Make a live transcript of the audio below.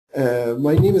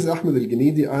My name is Ahmed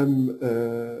El-Geneidy. I'm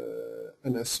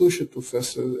an associate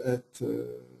professor at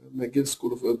McGill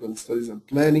School of Urban Studies and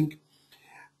Planning.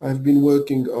 I've been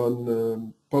working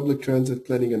on public transit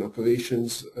planning and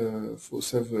operations for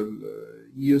several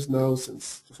years now,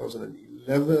 since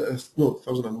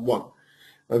 2001.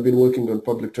 I've been working on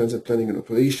public transit planning and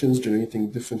operations,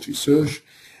 generating different research.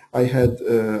 I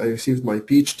received my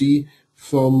PhD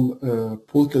from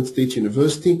Portland State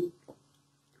University,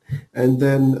 and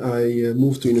then I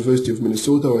moved to University of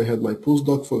Minnesota, where I had my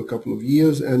postdoc for a couple of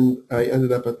years, and I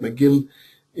ended up at McGill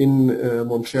in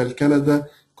Montreal, Canada,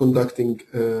 conducting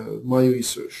my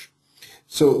research.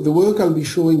 So the work I'll be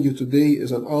showing you today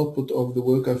is an output of the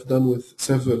work I've done with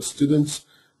several students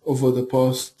over the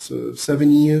past 7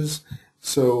 years.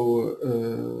 So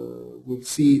we'll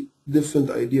see different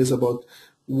ideas about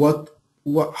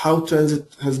how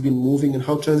transit has been moving and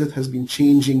how transit has been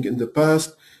changing in the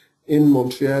past in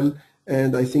Montreal,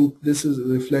 and I think this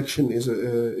reflection is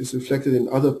reflected in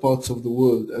other parts of the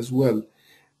world as well.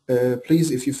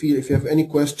 Please, if you have any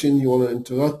question, you want to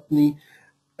interrupt me,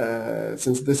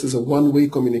 since this is a one-way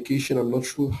communication, I'm not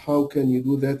sure how can you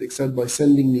do that except by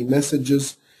sending me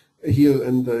messages here,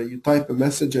 and you type a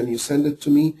message and you send it to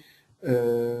me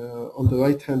on the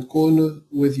right-hand corner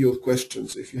with your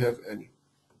questions, if you have any.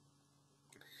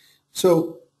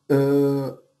 So,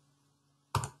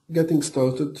 getting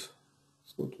started.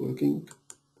 It's not working.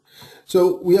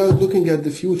 So we are looking at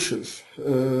the future.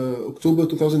 October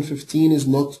 2015 is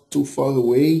not too far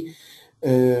away,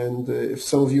 and if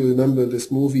some of you remember this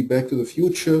movie Back to the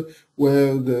Future,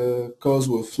 where the cars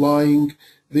were flying,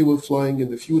 they were flying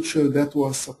in the future. That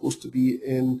was supposed to be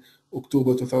in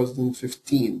October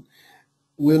 2015.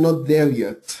 We're not there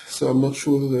yet, so I'm not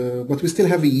sure, but we still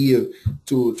have a year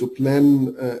to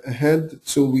plan ahead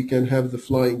so we can have the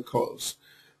flying cars.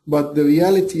 But the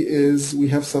reality is we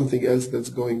have something else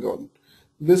that's going on.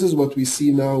 This is what we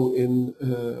see now in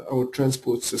our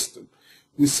transport system.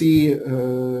 We see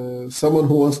someone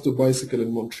who wants to bicycle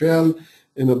in Montreal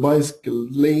in a bicycle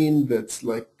lane that's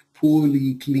like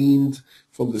poorly cleaned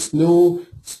from the snow.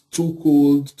 It's too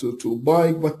cold to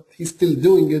bike, but he's still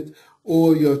doing it.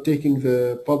 Or you're taking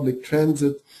the public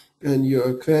transit and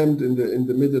you're crammed in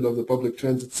the middle of the public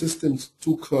transit system. It's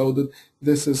too crowded.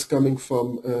 This is coming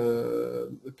from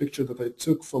a picture that I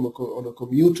took from on a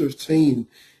commuter train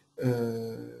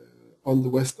on the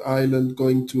West Island,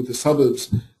 going to the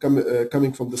suburbs,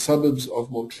 coming from the suburbs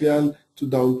of Montreal to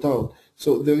downtown.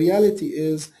 So the reality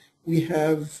is we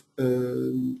have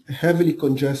a heavily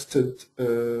congested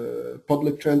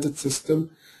public transit system.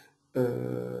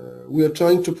 We are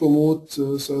trying to promote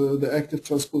the active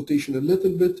transportation a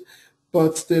little bit,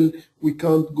 but still we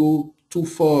can't go too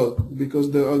far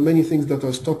because there are many things that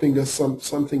are stopping us.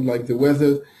 Something like the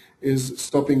weather is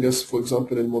stopping us, for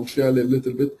example, in Montreal a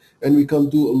little bit, and we can't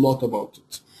do a lot about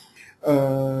it.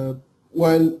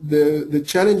 While the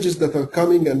challenges that are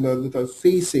coming and that are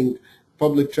facing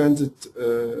public transit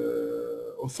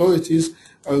authorities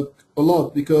are a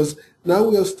lot, because now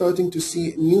we are starting to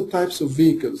see new types of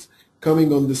vehicles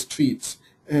coming on the streets,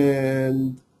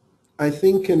 and I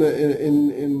think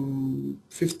in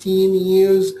 15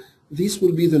 years these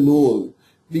will be the norm.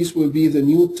 These will be the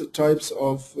new types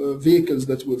of vehicles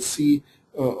that we'll see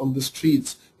on the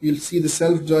streets. You'll see the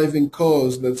self-driving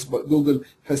cars that Google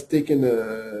has taken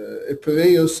a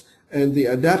Prius and they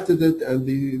adapted it, and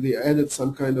they added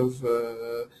some kind of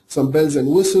some bells and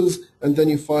whistles, and then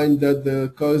you find that the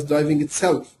car is driving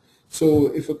itself.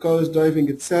 So if a car is driving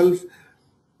itself,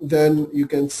 then you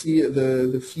can see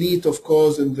the fleet of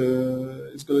cars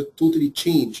is going to totally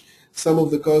change. Some of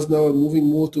the cars now are moving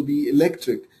more to be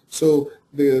electric. So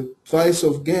the price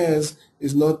of gas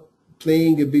is not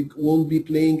won't be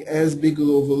playing as big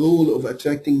of a role of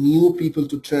attracting new people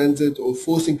to transit or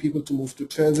forcing people to move to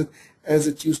transit as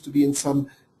it used to be in some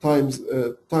times.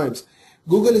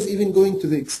 Google is even going to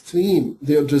the extreme.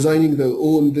 They are designing their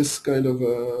own this kind of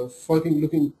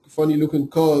funny looking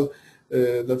car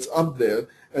that's up there,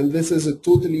 and this is a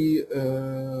totally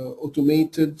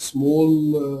automated, small,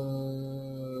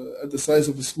 at the size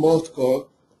of a smart car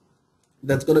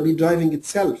that's going to be driving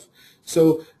itself.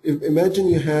 So imagine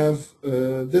you have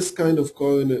this kind of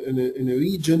car in a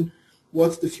region.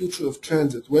 What's the future of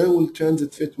transit? Where will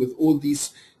transit fit with all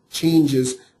these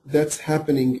changes that's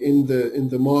happening in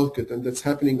the market and that's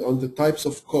happening on the types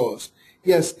of cars?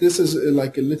 Yes, this is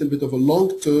like a little bit of a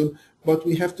long term, but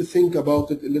we have to think about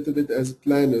it a little bit as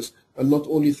planners and not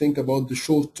only think about the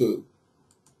short term.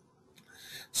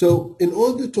 So in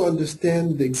order to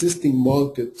understand the existing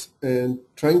market and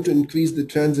trying to increase the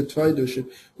transit ridership,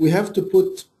 we have to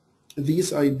put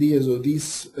these ideas or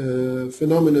these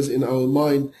phenomena in our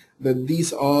mind, that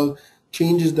these are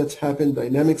changes that's happened,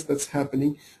 dynamics that's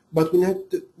happening, but we have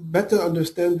to better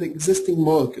understand the existing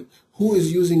market, who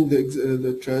is using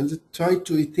the transit, try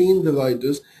to retain the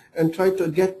riders, and try to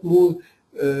get more,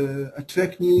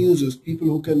 attract new users, people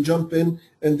who can jump in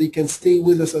and they can stay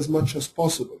with us as much as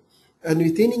possible. And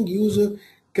retaining user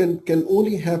can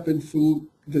only happen through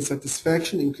the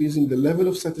satisfaction, increasing the level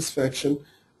of satisfaction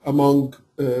among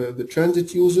the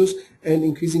transit users, and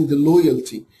increasing the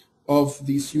loyalty of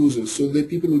these users, so that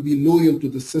people will be loyal to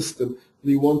the system.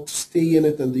 They want to stay in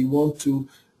it and they want to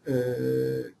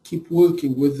keep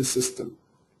working with the system.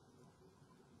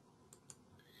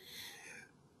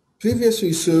 Previous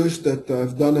research that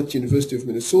I've done at University of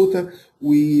Minnesota,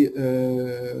 we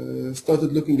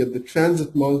started looking at the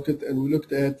transit market, and we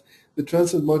looked at the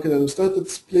transit market and we started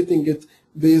splitting it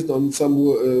based on some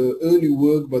early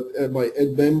work by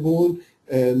Ed Bamborn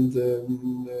and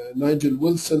Nigel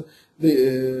Wilson.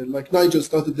 Like Nigel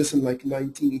started this in like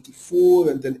 1984,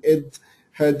 and then Ed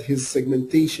had his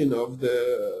segmentation of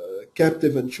the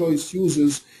captive and choice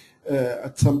users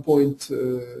at some point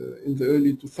in the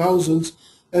early 2000s.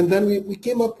 And then we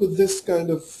came up with this kind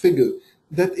of figure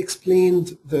that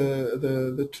explained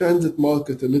the transit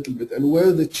market a little bit and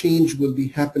where the change will be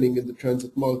happening in the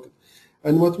transit market.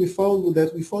 And what we found was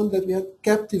that we had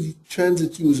captive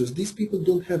transit users. These people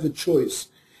don't have a choice.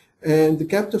 And the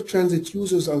captive transit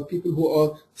users are people who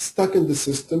are stuck in the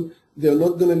system. They're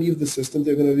not going to leave the system.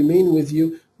 They're going to remain with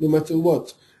you no matter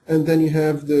what. And then you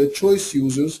have the choice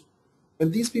users.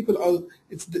 And these people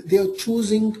they are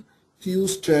choosing to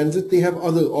use transit. They have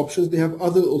other options. They have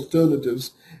other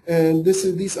alternatives. And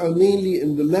these are mainly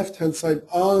in the left-hand side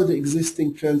are the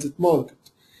existing transit market.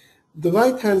 The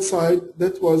right-hand side,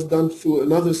 that was done through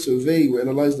another survey. We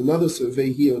analyzed another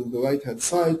survey here on the right-hand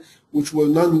side, which were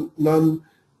non-transit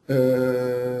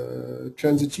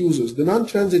users. The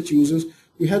non-transit users,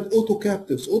 we had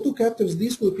auto-captives. Auto-captives,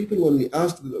 these were people when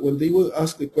they were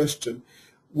asked the question,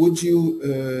 would you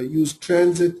use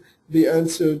transit? They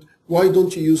answered, why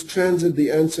don't you use transit? They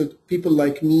answered, people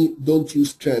like me don't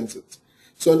use transit.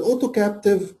 So an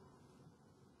auto-captive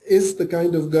is the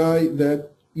kind of guy that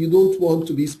you don't want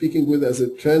to be speaking with as a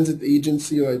transit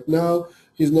agency right now.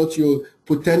 He's not your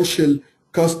potential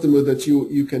customer that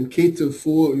you can cater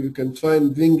for, or you can try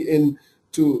and bring in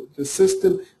to the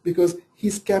system, because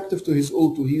he's captive to his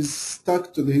auto. He's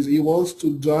stuck to he wants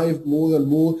to drive more and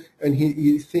more, and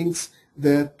he thinks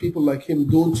that people like him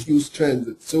don't use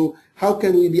transit. So how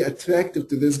can we be attractive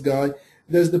to this guy?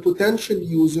 There's the potential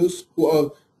users who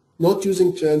are not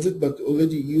using transit but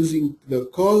already using their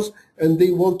cars, and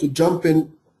they want to jump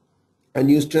in and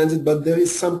use transit, but there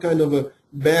is some kind of a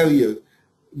barrier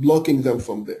blocking them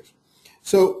from there.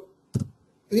 So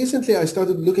recently I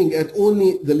started looking at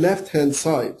only the left-hand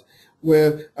side,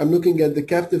 where I'm looking at the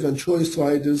captive and choice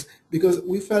riders, because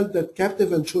we felt that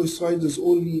captive and choice riders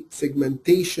only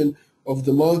segmentation of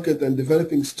the market and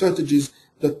developing strategies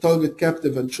that target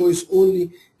captive and choice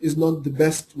only is not the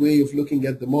best way of looking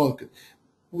at the market.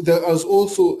 There is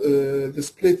also the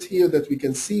split here that we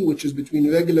can see, which is between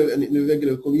regular and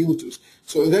irregular commuters.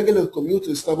 So a regular commuter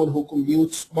is someone who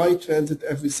commutes by transit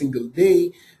every single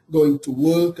day, going to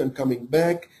work and coming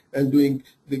back and doing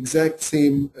the exact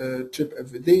same trip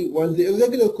every day. While the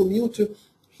irregular commuter,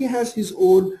 he has his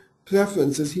own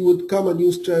preferences. He would come and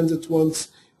use transit once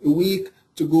a week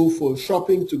to go for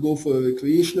shopping, to go for a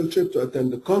recreational trip, to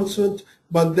attend a concert,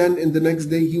 but then in the next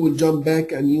day he would jump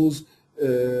back and use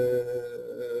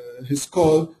his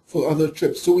car for other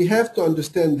trips. So we have to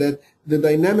understand that the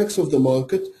dynamics of the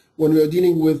market, when we are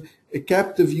dealing with a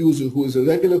captive user who is a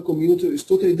regular commuter, is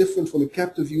totally different from a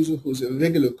captive user who is a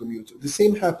regular commuter. The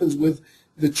same happens with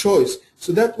the choice.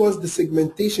 So that was the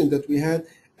segmentation that we had,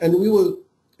 and we were,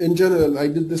 in general, I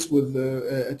did this with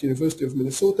at University of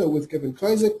Minnesota with Kevin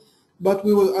Kreisek, but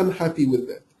we were unhappy with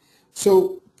that.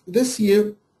 So this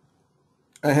year,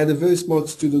 I had a very smart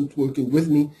student working with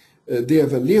me, Dea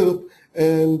Van Leerop,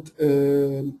 and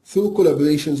through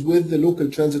collaborations with the local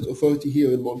transit authority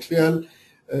here in Montreal,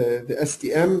 the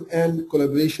STM, and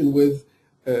collaboration with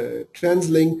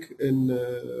TransLink in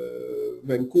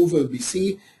Vancouver,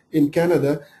 BC, in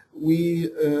Canada, we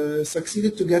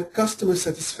succeeded to get customer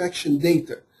satisfaction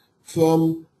data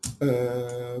from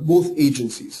both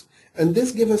agencies. And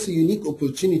this gave us a unique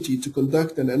opportunity to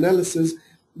conduct an analysis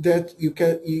that you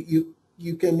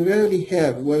can rarely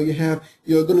have, where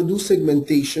you're going to do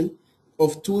segmentation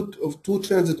of two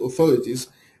transit authorities,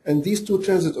 and these two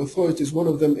transit authorities, one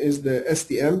of them is the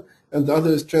STM and the other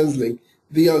is TransLink.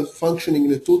 They are functioning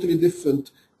in a totally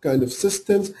different kind of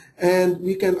systems, and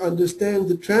we can understand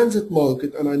the transit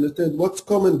market and understand what's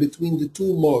common between the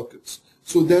two markets.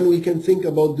 So then we can think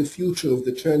about the future of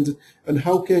the transit and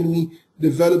how can we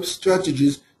develop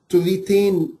strategies to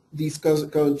retain these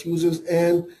current users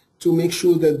and to make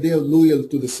sure that they are loyal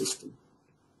to the system.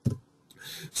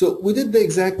 So we did the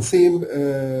exact same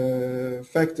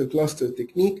factor cluster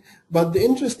technique, but the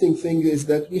interesting thing is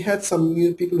that we had some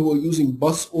people who were using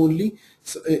bus only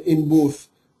in both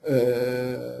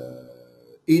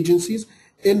agencies.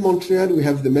 In Montreal, we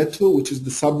have the metro, which is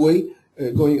the subway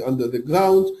going under the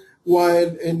ground,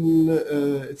 while in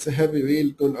it's a heavy rail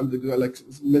going underground, like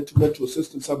metro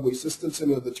system, subway system,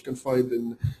 similar that you can find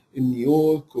in New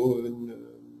York or in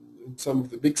some of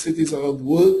the big cities around the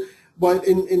world. While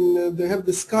they have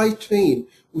the Sky Train,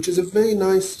 which is a very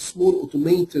nice, small,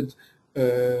 automated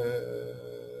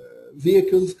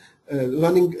vehicles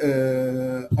running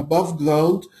above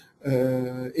ground,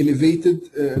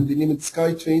 elevated, and they name it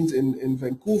Sky Trains in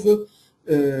Vancouver.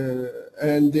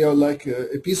 And they are like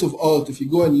a piece of art. If you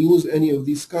go and use any of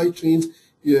these Sky Trains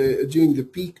during the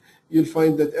peak, you'll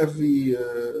find that every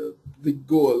they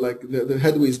go, like the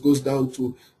headways goes down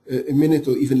to a minute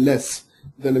or even less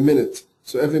than a minute.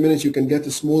 So every minute you can get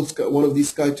a small one of these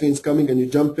Sky Trains coming, and you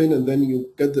jump in, and then you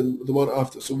get the one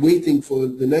after. So waiting for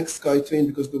the next Sky Train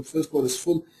because the first one is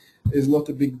full is not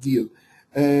a big deal.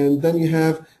 And then you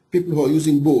have people who are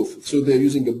using both. So they're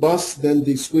using a bus, then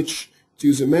they switch to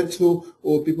use a metro,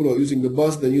 or people who are using the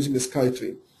bus, then using the Sky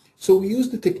Train. So we use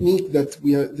the technique that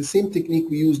the same technique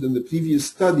we used in the previous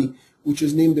study, which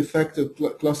is named the factor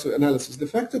cluster analysis. The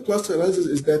factor cluster analysis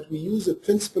is that we use a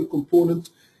principal component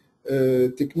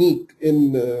technique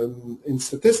in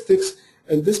statistics,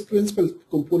 and this principal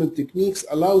component techniques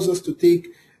allows us to take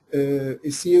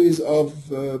a series of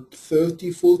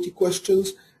 30, 40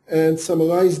 questions and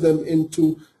summarize them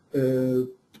into a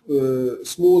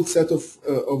small set of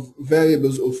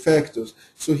variables or factors.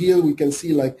 So here we can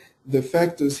see like the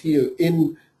factors here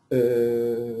in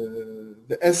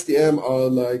the STM are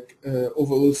like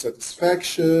overall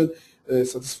satisfaction,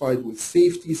 satisfied with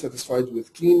safety, satisfied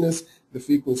with cleanness, the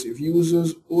frequency of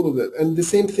users, all of that. And the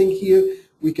same thing here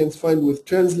we can find with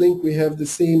TransLink. We have the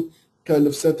same kind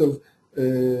of set of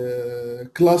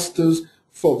clusters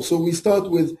from. So we start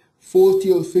with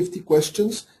 40 or 50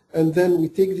 questions, and then we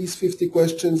take these 50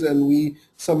 questions and we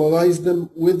summarize them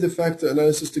with the factor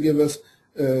analysis to give us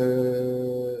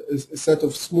a set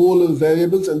of smaller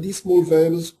variables, and these small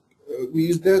variables, we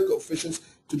use their coefficients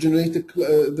to generate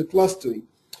the clustering.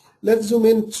 Let's zoom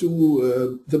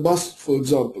into the bus, for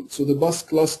example. So the bus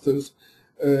clusters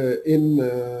in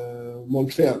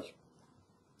Montreal.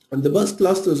 And the bus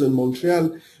clusters in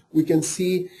Montreal, we can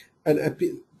see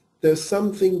there's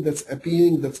something that's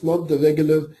appearing that's not the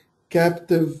regular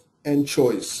captive and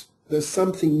choice. There's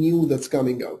something new that's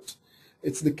coming out.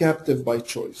 It's the captive by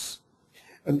choice.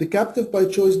 And the captive by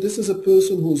choice, this is a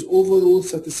person who's overall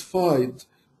satisfied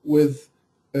with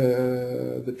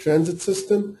the transit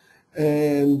system,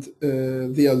 and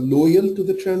they are loyal to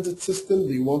the transit system.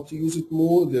 They want to use it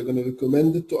more. They're going to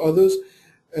recommend it to others,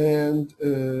 and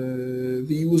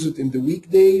they use it in the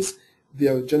weekdays. They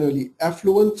are generally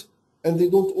affluent, and they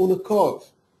don't own a car.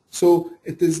 So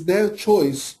it is their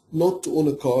choice not to own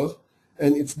a car,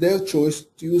 and it's their choice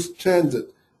to use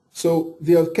transit. So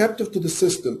they are captive to the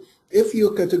system. If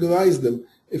you categorize them,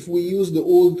 if we use the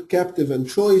old captive and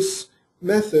choice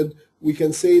method, we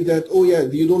can say that, oh yeah,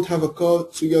 you don't have a car,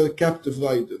 so you're a captive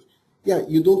rider. Yeah,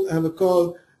 you don't have a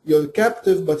car, you're a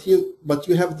captive, but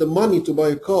you have the money to buy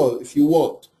a car if you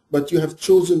want, but you have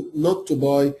chosen not to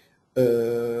buy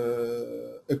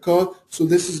a car. So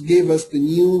this gave us the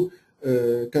new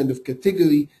kind of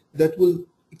category that will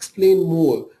explain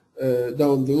more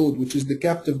down the road, which is the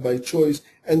captive by choice.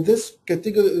 And this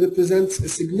category represents a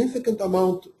significant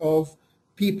amount of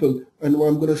people, and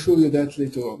I'm going to show you that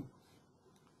later on.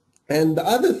 And the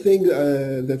other thing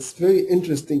that's very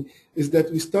interesting is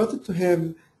that we started to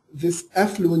have this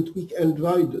affluent weekend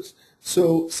riders.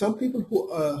 So some people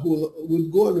who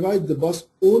would go and ride the bus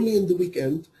only in the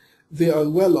weekend, they are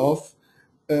well off,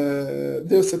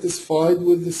 they're satisfied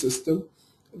with the system,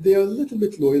 they are a little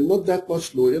bit loyal, not that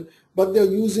much loyal, but they're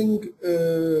using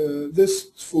this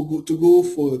to go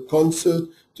for a concert,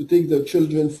 to take their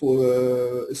children for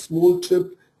a small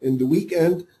trip in the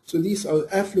weekend. So these are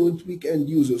affluent weekend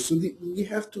users. So we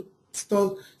have to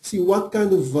see what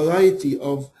kind of variety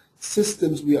of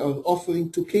systems we are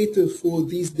offering to cater for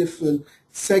these different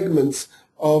segments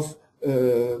of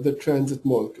the transit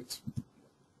market.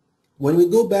 When we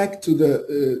go back to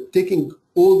the taking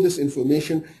all this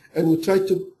information and we try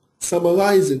to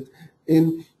summarize it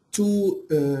in two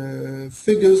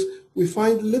figures, we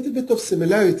find a little bit of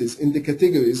similarities in the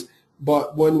categories,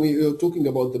 but when we are talking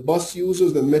about the bus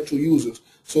users and metro users.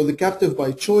 So the captive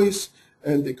by choice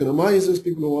and the economizers,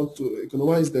 people who want to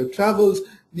economize their travels,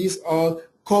 these are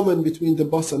common between the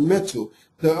bus and metro.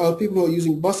 There are people who are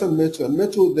using bus and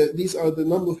metro, these are the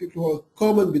number of people who are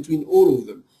common between all of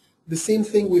them. The same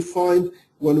thing we find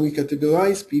when we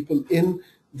categorize people in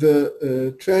the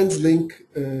TransLink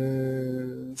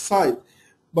side.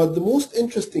 But the most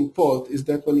interesting part is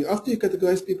that after you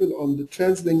categorize people on the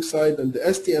TransLink side and the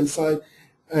STM side,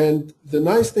 and the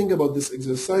nice thing about this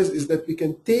exercise is that we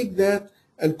can take that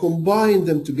and combine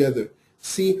them together,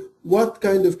 see what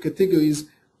kind of categories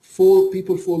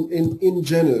people fall in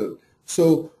general.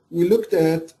 So we looked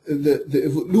at the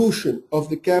evolution of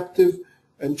the captive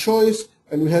and choice,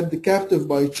 and we had the captive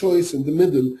by choice in the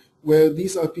middle, where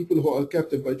these are people who are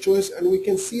captive by choice, and we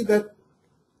can see that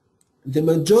the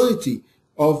majority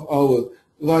of our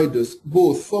riders,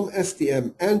 both from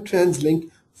STM and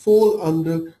TransLink, fall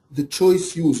under the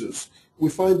choice users. We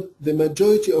find the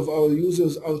majority of our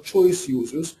users are choice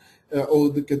users, or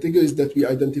the categories that we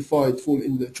identified fall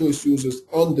in the choice users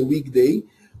on the weekday,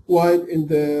 while in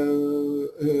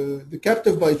the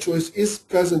captive by choice is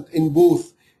present in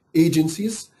both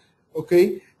agencies,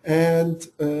 okay? And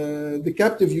the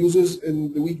captive users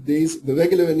in the weekdays, the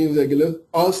regular and irregular,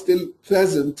 are still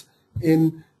present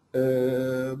in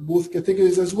both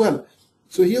categories as well.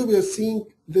 So here we are seeing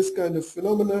this kind of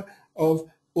phenomena of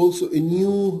also a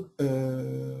new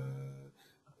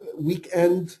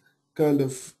weekend kind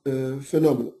of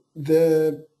phenomenon.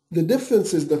 The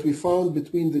differences that we found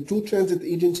between the two transit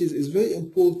agencies is very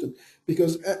important,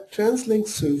 because at TransLink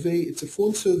survey, it's a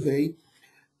phone survey,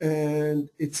 and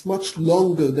it's much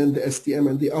longer than the STM,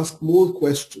 and they ask more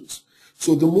questions.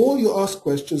 So the more you ask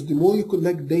questions, the more you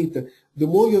collect data, the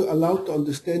more you're allowed to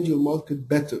understand your market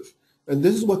better. And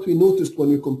this is what we noticed when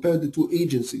we compared the two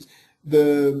agencies.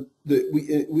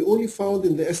 We only found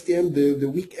in the STM the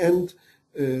weekend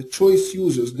choice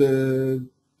users,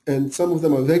 and some of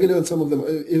them are regular and some of them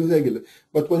are irregular.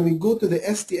 But when we go to the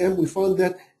STM, we found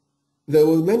that there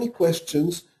were many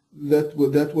questions that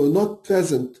were not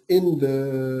present in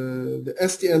the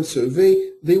STM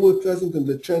survey. They were present in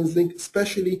the TransLink,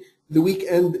 especially the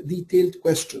weekend detailed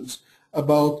questions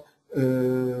about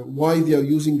why they are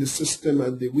using the system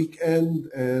at the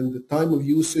weekend and the time of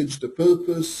usage, the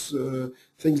purpose,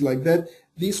 things like that.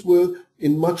 These were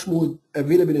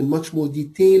available in much more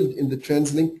detailed in the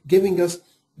TransLink, giving us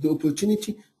the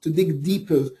opportunity to dig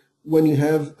deeper when you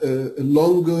have a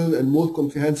longer and more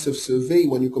comprehensive survey,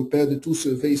 when you compare the two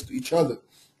surveys to each other,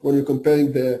 when you're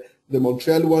comparing the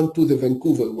Montreal one to the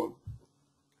Vancouver one.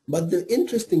 But the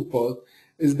interesting part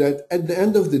is that at the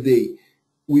end of the day,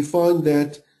 we found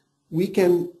that we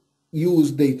can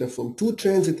use data from two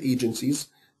transit agencies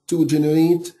to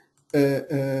generate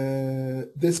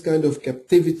this kind of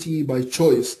captivity by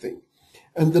choice thing.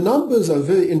 And the numbers are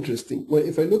very interesting. Well,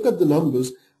 if I look at the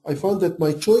numbers, I found that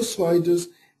my choice riders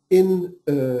in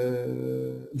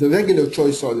the regular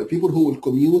choice rider, people who will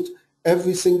commute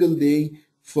every single day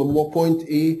from point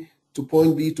A to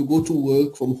point B to go to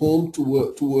work, from home to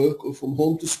work, or from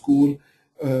home to school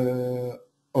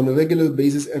on a regular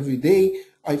basis every day,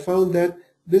 I found that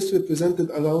this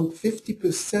represented around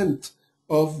 50%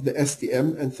 of the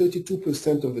STM and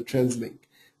 32% of the TransLink.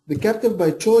 The captive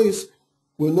by choice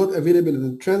were not available in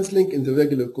the TransLink in the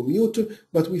regular commuter,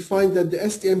 but we find that the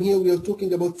STM here, we are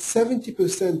talking about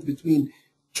 70% between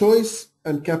choice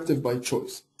and captive by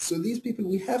choice. So these people,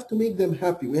 we have to make them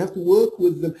happy. We have to work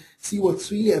with them, see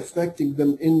what's really affecting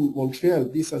them in Montreal.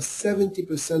 These are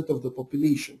 70% of the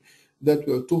population that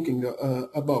we're talking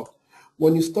about.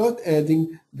 When you start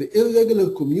adding the irregular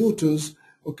commuters,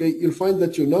 okay, you'll find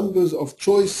that your numbers of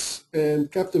choice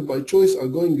and captive by choice are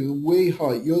going way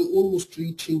high. You're almost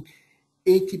reaching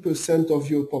 80% of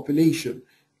your population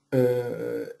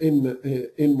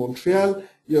in Montreal.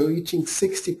 You're reaching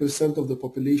 60% of the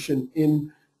population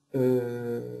in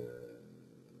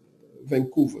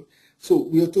Vancouver. So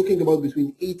we are talking about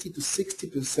between 80 to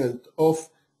 60% of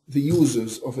the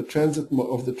users of the transit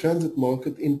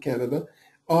market in Canada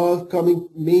are coming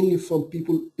mainly from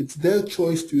people. It's their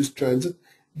choice to use transit.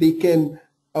 They can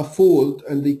afford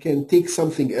and they can take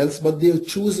something else, but they're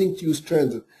choosing to use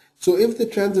transit. So if the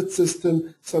transit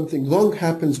system, something wrong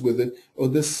happens with it, or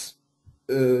this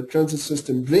transit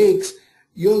system breaks,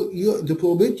 the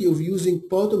probability of using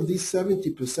part of these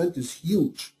 70% is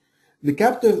huge. The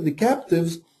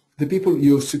captives, the people,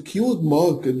 your secured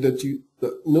market, that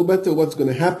no matter what's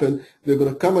going to happen, they're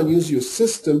going to come and use your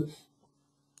system.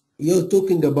 You're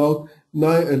talking about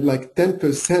like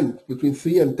 10%, between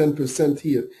 3 and 10%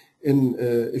 here.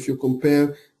 if you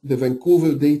compare the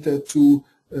Vancouver data to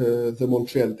the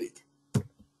Montreal data.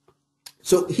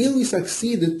 So here we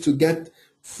succeeded to get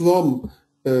from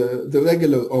the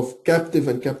regular of captive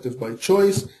and captive by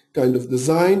choice kind of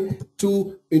design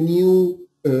to a new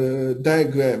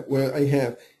diagram where I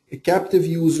have a captive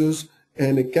users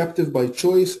and a captive by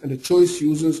choice and a choice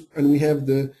users, and we have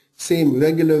the same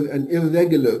regular and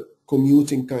irregular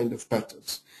commuting kind of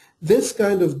patterns. This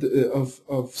kind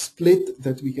of split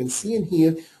that we can see in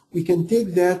here, we can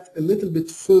take that a little bit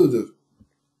further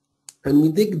and we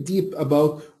dig deep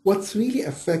about what's really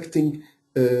affecting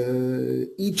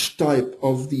each type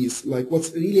of these, like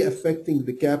what's really affecting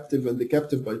the captive and the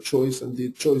captive by choice and the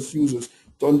choice users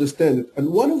to understand it. And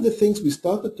one of the things we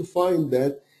started to find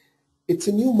that it's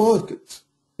a new market.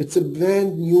 It's a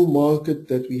brand new market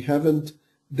that we haven't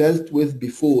dealt with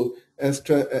before as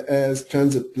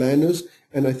transit planners,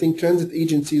 and I think transit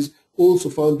agencies also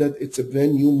found that it's a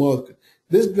brand new market.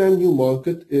 This brand new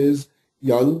market is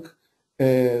young,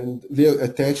 and they're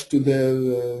attached to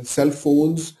their cell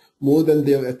phones more than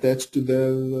they're attached to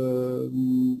their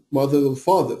mother or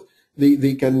father.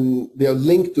 They are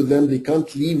linked to them. They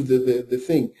can't leave the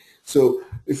thing. So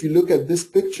if you look at this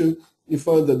picture, you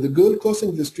find that the girl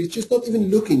crossing the street, she's not even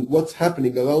looking what's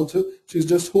happening around her. She's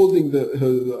just holding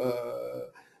her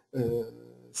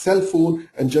cell phone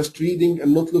and just reading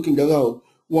and not looking around.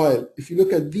 While if you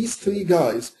look at these three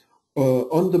guys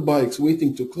on the bikes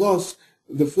waiting to cross,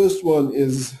 the first one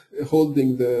is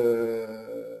holding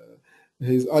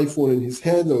his iPhone in his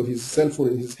hand or his cell phone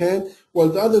in his hand, while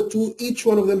the other two, each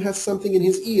one of them has something in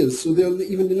his ears, so they're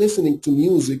even listening to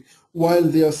music while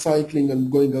they are cycling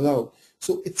and going around.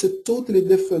 So it's a totally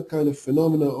different kind of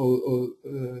phenomena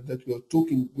that we are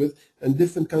talking with, and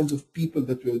different kinds of people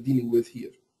that we are dealing with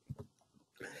here.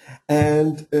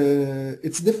 And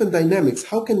it's different dynamics.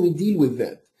 How can we deal with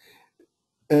that?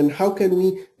 And how can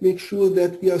we make sure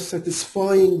that we are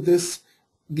satisfying these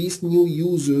new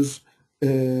users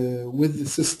with the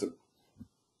system?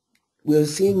 We are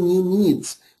seeing new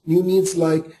needs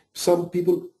like some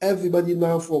people, everybody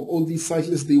now from all these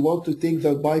cyclists, they want to take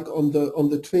their bike on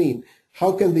the train.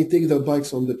 How can they take their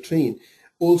bikes on the train?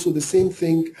 Also, the same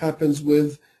thing happens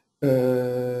with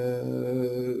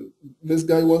this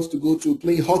guy wants to go to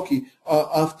play hockey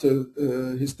after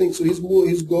his thing, so he's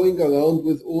going around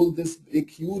with all this big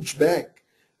huge bag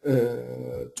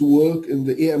to work in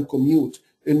the AM commute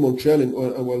in Montreal,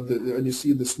 and you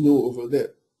see the snow over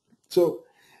there. So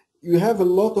you have a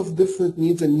lot of different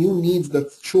needs and new needs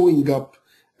that's showing up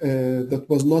that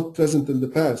was not present in the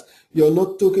past. You're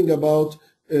not talking about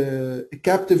a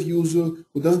captive user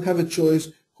who doesn't have a choice,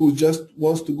 who just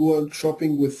wants to go out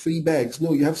shopping with 3 bags.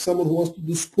 No, you have someone who wants to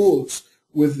do sports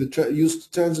with use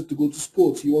transit to go to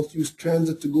sports. He wants to use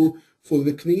transit to go for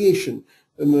recreation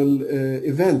and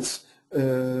events,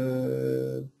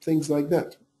 things like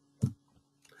that.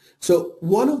 So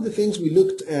one of the things we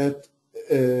looked at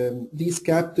these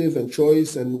captive and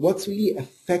choice and what's really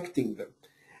affecting them.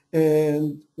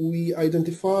 And we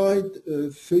identified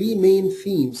 3 main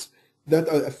themes that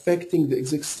are affecting the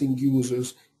existing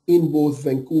users in both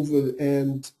Vancouver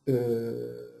and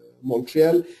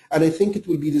Montreal, and I think it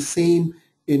will be the same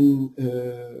in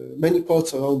many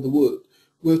parts around the world.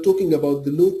 We're talking about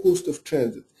the low cost of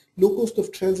transit. Low cost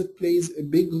of transit plays a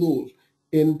big role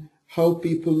in how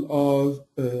people are,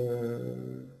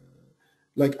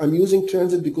 like, I'm using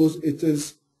transit because it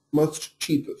is much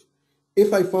cheaper.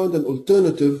 If I found an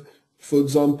alternative, for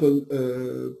example,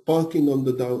 parking in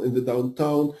the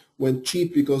downtown went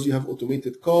cheap because you have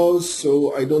automated cars,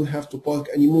 so I don't have to park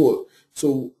anymore.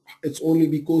 So it's only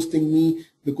be costing me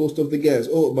the cost of the gas.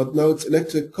 Oh, but now it's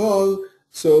electric car,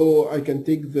 so I can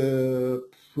take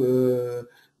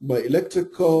my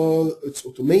electric car. It's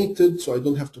automated, so I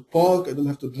don't have to park, I don't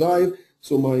have to drive,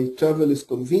 so my travel is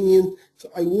convenient. So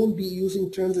I won't be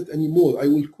using transit anymore. I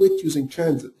will quit using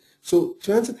transit. So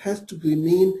transit has to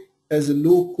remain as a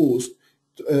low cost,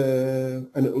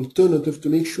 an alternative to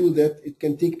make sure that it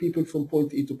can take people from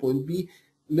point A to point B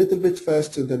a little bit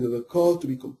faster than a car, to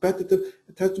be competitive.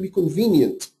 It has to be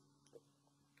convenient.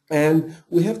 And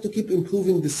we have to keep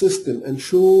improving the system and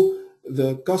show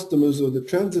the customers or the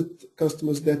transit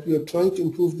customers that we are trying to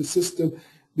improve the system,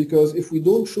 because if we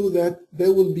don't show that,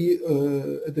 there will be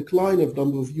a decline of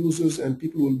number of users and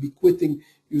people will be quitting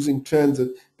using transit,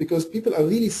 because people are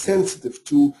really sensitive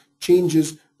to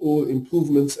changes or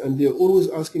improvements, and they're always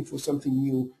asking for something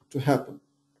new to happen.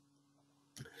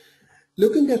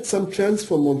 Looking at some trends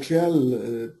from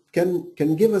Montreal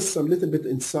can give us some little bit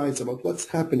insights about what's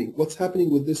happening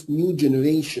with this new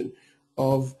generation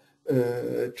of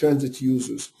transit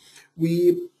users.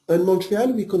 In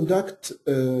Montreal, we conduct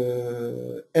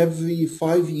every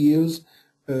 5 years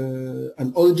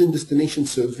an origin-destination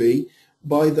survey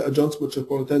by the Agence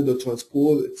Métropolitaine de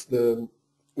Transport. It's the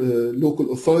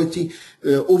local authority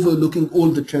overlooking all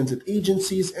the transit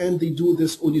agencies, and they do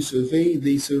this OD survey.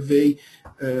 They survey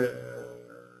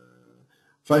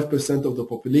 5% of the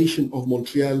population of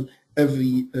Montreal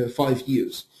every 5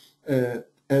 years.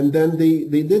 And then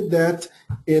they did that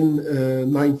in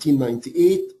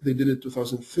 1998, they did it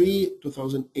 2003,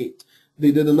 2008.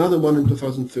 They did another one in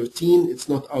 2013, it's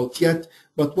not out yet.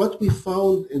 But what we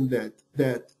found in that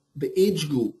the age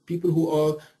group, people who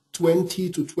are 20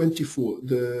 to 24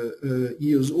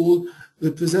 years old,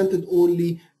 represented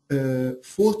only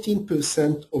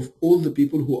 14% of all the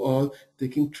people who are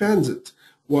taking transit.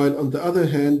 While on the other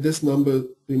hand, this number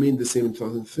remained the same in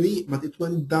 2003, but it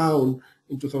went down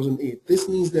in 2008. This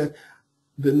means that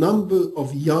the number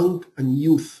of young and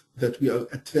youth that we are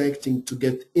attracting to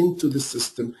get into the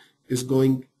system is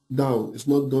going down, it's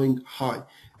not going high.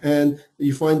 And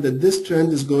you find that this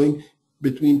trend is going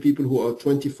between people who are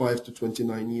 25 to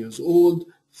 29 years old,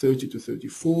 30 to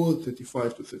 34,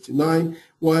 35 to 39,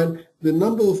 while the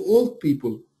number of older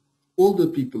people,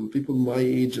 people my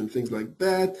age and things like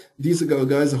that, these are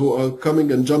guys who are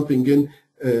coming and jumping in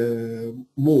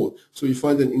more. So you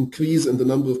find an increase in the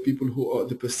number of people who are,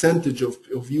 the percentage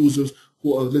of users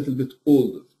who are a little bit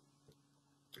older.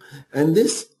 And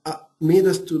this made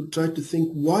us to try to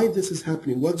think why this is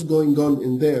happening, what's going on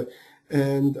in there.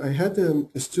 And I had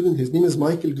a student, his name is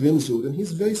McGill, and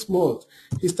he's very smart.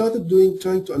 He started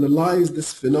trying to analyze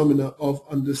this phenomena of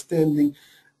understanding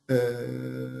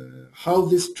how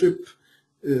this trip,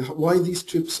 why these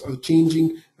trips are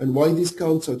changing and why these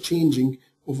counts are changing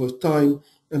over time,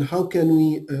 and how can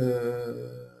we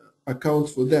account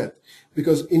for that.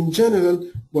 Because in general,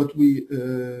 what we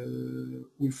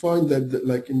find that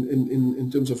like in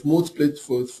terms of mode split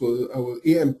for our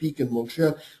AM peak in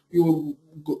Montreal,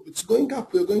 it's going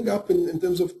up. We're going up in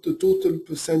terms of the total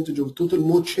percentage of total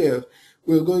mode share.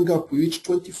 We're going up. We reached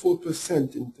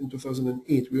 24% in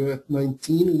 2008. We were at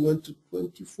 19. We went to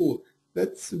 24.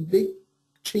 That's a big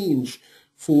change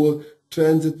for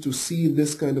transit to see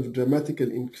this kind of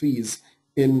dramatical increase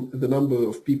in the number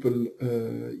of people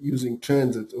using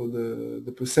transit, or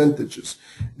the percentages.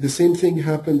 The same thing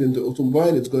happened in the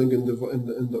automobile. It's going in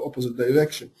the opposite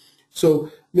direction. So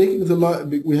making the life,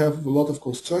 we have a lot of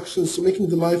construction, so making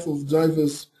the life of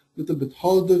drivers a little bit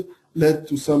harder led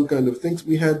to some kind of things.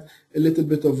 We had a little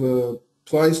bit of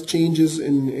price changes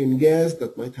in gas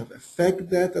that might have affected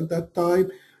that at that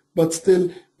time, but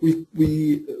still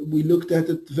we looked at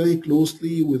it very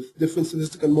closely with different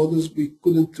statistical models. We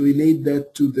couldn't relate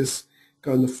that to this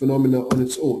kind of phenomena on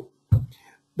its own.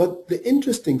 But the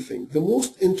interesting thing, the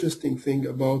most interesting thing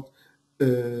about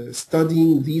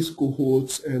studying these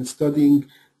cohorts and studying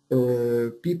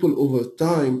people over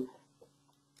time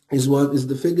is what is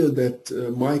the figure that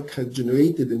Mike had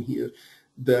generated in here,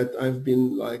 that I've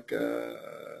been like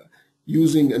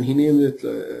using, and he named it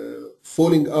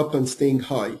falling up and staying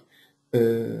high.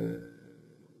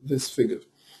 This figure,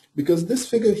 because this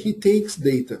figure, he takes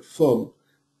data from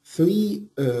 3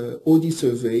 OD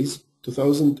surveys,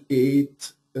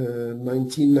 2008,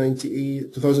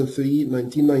 1998, 2003,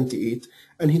 1998,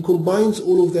 and he combines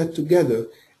all of that together,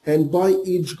 and by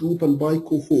age group and by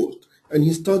cohort, and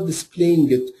he starts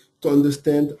displaying it to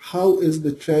understand how is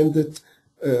the transit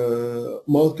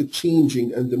market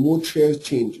changing and the mode share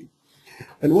changing.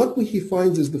 And what he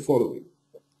finds is the following.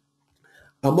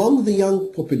 Among the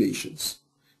young populations,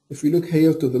 if we look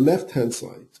here to the left-hand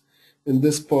side, in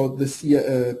this part, this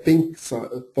pink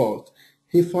part,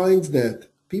 he finds that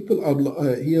people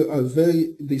are here are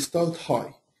they start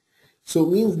high. So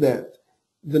it means that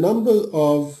the number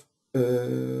of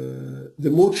the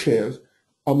mode share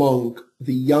among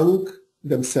the young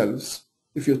themselves,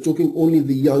 if you're talking only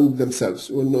the young themselves,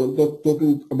 we're not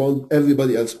talking about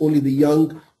everybody else, only the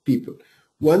young people.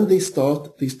 When they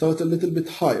start a little bit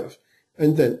higher.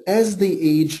 And then as they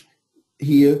age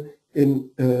here,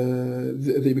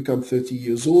 they become 30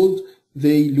 years old,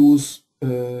 they lose, we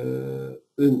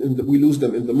lose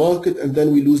them in the market, and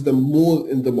then we lose them more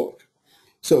in the market.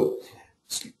 So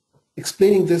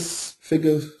explaining this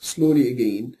figure slowly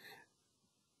again,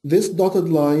 this dotted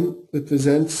line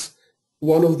represents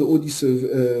one of the OD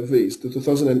surveys, the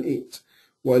 2008,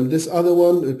 while this other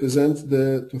one represents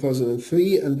the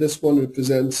 2003, and this one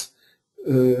represents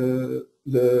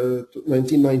the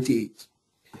 1998.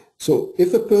 So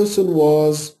if a person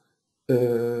was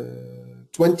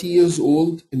 20 years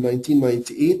old in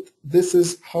 1998, this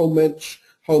is how much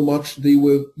they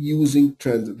were using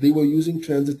transit. They were using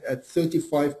transit at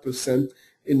 35%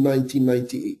 in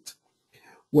 1998.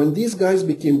 When these guys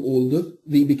became older,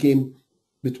 they became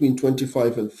between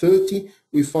 25 and 30,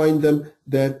 we find them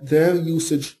that their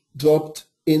usage dropped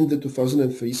in the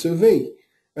 2003 survey.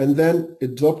 And then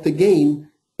it dropped again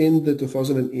in the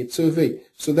 2008 survey.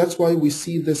 So that's why we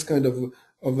see this kind of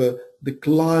a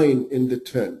decline in the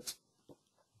trend.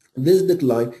 This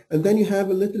decline, and then you have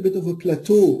a little bit of a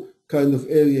plateau kind of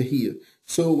area here.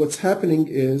 So what's happening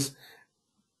is,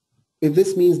 if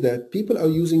this means that people are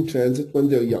using transit when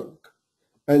they're young,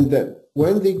 and then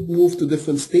when they move to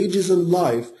different stages in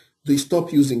life, they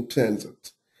stop using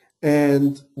transit.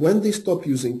 And when they stop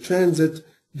using transit,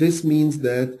 this means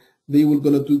that they will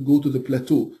gonna go to the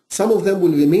plateau. Some of them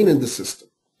will remain in the system.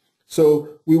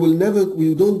 So we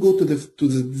don't go to the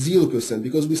 0%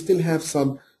 because we still have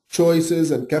some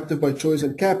choices and captive by choice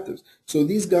and captives. So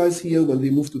these guys here, when they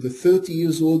move to the 30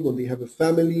 years old, when they have a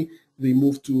family, they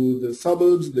move to the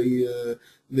suburbs,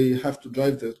 they have to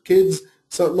drive their kids.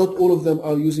 So not all of them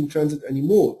are using transit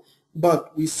anymore.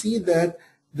 But we see that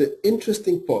the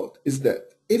interesting part is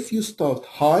that if you start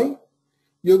high,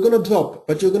 you're going to drop,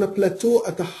 but you're going to plateau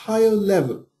at a higher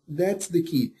level. That's the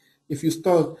key. If you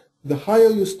start, the higher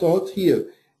you start here,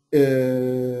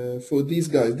 for these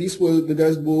guys, these were the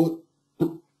guys born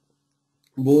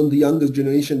the youngest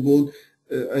generation, born,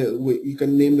 you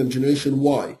can name them Generation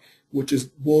Y, which is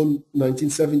born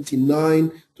 1979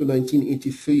 to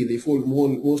 1983. They fall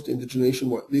most in the Generation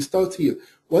Y. They start here.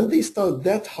 When they start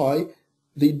that high,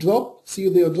 they drop. See,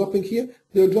 they are dropping here.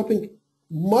 They are dropping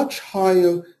much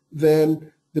higher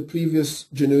than the previous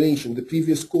generation, the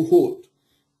previous cohort.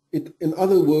 In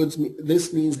other words,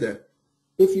 this means that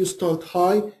if you start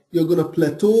high, you're going to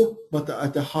plateau, but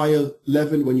at a higher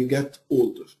level when you get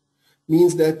older.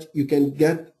 Means that you can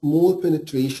get more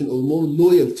penetration or more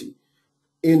loyalty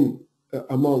in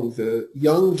among the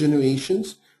young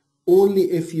generations only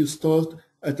if you start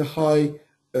at a high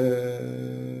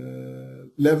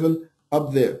level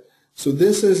up there. So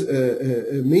this is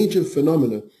a major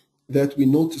phenomenon that we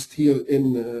noticed here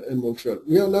in Montreal.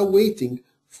 We are now waiting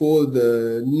for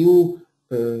the new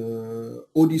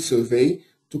OD survey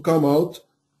to come out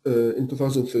in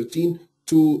 2013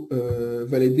 to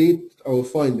validate our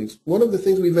findings. One of the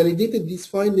things, we validated these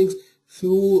findings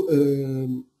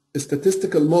through a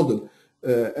statistical model,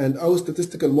 and our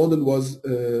statistical model was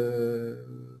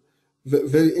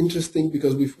very interesting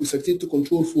because we succeeded to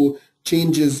control for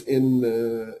changes in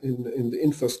the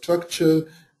infrastructure,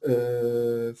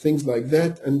 things like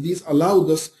that, and these allowed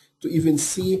us to even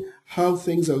see how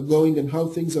things are going and how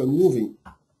things are moving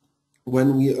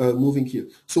when we are moving here.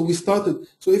 So we started,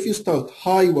 so if you start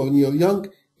high when you're young,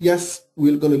 yes,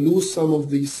 we're going to lose some of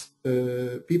these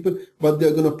people, but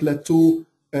they're going to plateau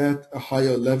at a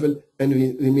higher level and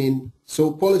remain.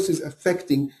 So policies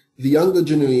affecting the younger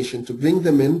generation to bring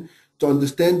them in, to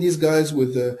understand these guys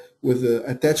with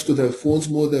attached to their phones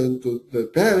more than to their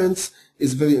parents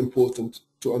is very important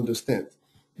to understand.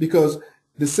 Because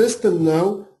the system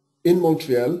now in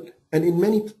Montreal and in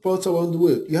many parts around the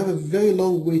world, you have a very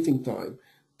long waiting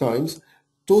times,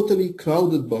 totally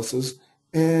crowded buses,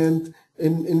 and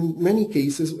in many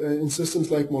cases, in systems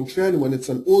like Montreal, when it's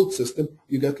an old system,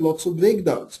 you get lots of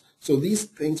breakdowns. So these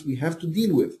things we have to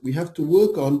deal with. We have to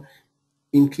work on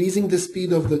increasing the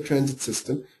speed of the transit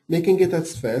system, making it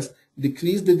as fast,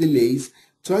 decrease the delays,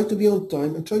 try to be on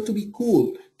time, and try to be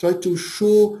cool. Try to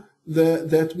show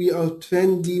that we are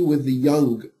trendy with the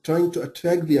young, trying to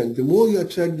attract the young. The more you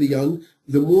attract the young,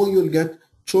 the more you'll get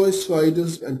choice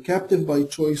riders and captive by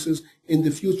choices in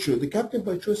the future. The captive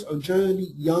by choice are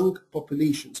generally young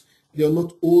populations. They are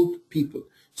not old people.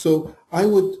 So I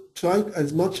would try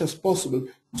as much as possible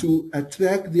to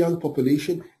attract the young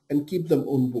population and keep them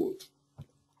on board.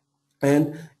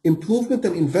 And improvement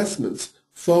and investments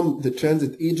from the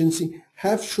transit agency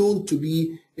have shown to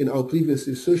be, in our previous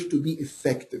research, to be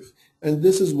effective. And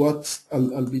this is what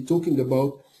I'll be talking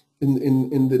about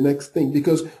in the next thing.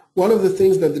 Because one of the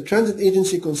things that the transit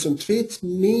agency concentrates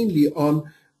mainly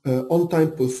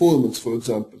on-time performance, for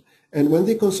example. And when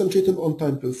they concentrate on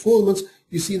on-time performance,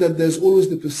 you see that there's always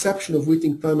the perception of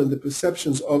waiting time and the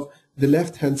perceptions of the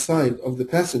left-hand side of the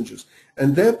passengers.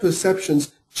 And their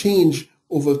perceptions change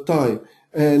over time.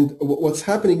 And what's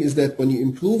happening is that when you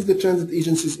improve the transit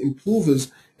agency's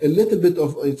improves a little bit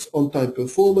of its on-time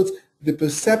performance, the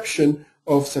perception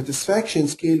of satisfaction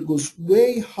scale goes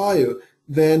way higher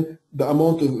than the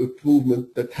amount of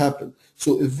improvement that happened.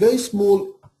 So a very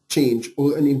small change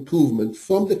or an improvement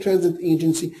from the transit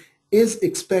agency is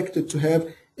expected to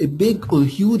have a big or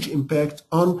huge impact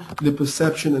on the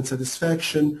perception and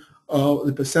satisfaction,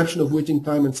 the perception of waiting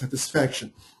time and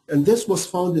satisfaction. And this was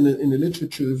found in a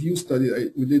literature review study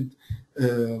we did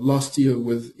last year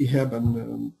with Ahmed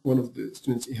and one of the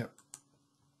students, Ahmed.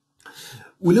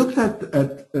 We looked at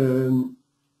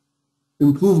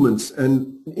improvements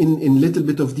and in little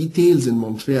bit of details in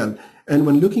Montreal. And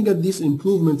when looking at these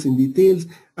improvements in details,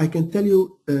 I can tell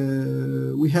you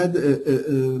we had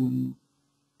a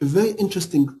very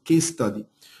interesting case study.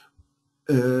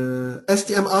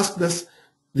 STM asked us,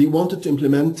 they wanted to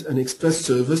implement an express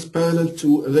service parallel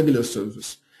to a regular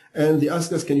service. And they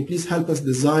asked us, can you please help us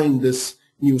design this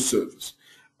new service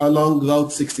along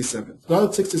Route 67.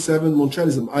 Route 67, Montreal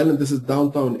is an island. This is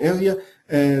downtown area,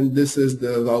 and this is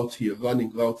the route here,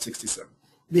 running Route 67.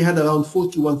 They had around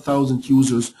 41,000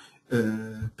 users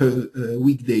per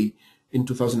weekday in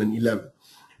 2011.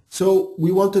 So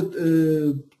we wanted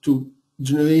to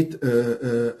generate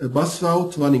a bus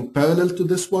route running parallel to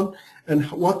this one, and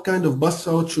what kind of bus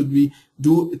route should we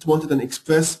do? It wanted an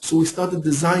express, so we started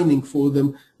designing for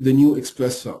them the new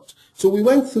express route. So we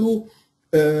went through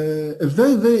a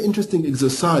very, very interesting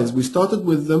exercise. We started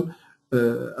with them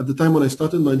at the time when I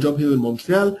started my job here in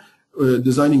Montreal,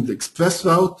 designing the express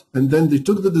route, and then they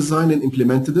took the design and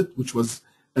implemented it, which was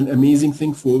an amazing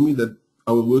thing for me that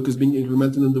our work is being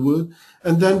implemented in the world.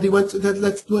 And then they went to that,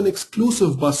 let's do an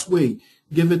exclusive busway,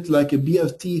 give it like a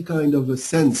BRT kind of a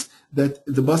sense that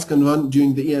the bus can run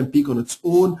during the AM peak on its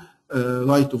own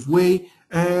right of way,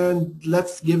 and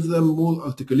let's give them more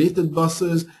articulated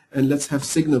buses, and let's have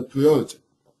signal priority.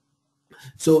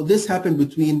 So this happened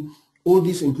between all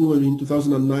these improvements in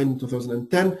 2009 and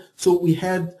 2010. So we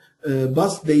had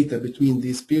bus data between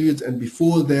these periods and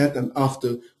before that and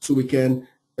after, so we can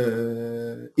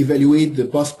evaluate the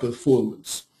bus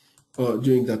performance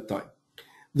during that time.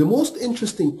 The most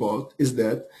interesting part is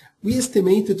that we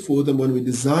estimated for them when we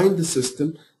designed the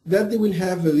system that they will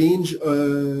have a range,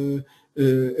 a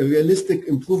realistic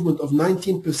improvement of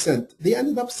 19%. They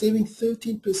ended up saving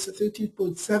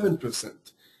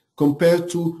 13.7% compared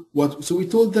to what, so we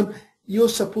told them you're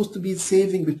supposed to be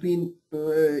saving between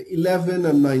 11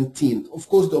 and 19. Of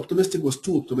course, the optimistic was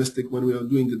too optimistic when we were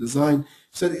doing the design.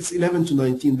 So it's 11 to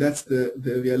 19. That's the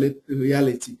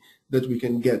reality that we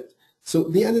can get. So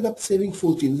they ended up saving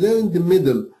 14. They're in the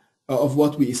middle of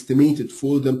what we estimated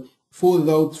for them for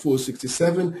Route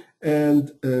 467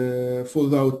 and for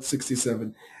Route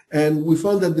 67. And we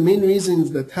found that the main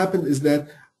reasons that happened is that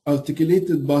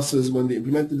articulated buses, when they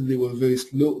implemented it, they were very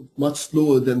slow, much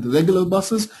slower than the regular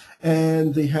buses,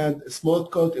 and they had a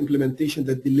smart card implementation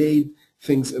that delayed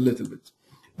things a little bit.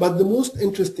 But the most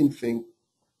interesting thing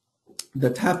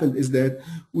that happened is that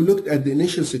we looked at the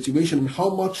initial situation and how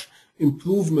much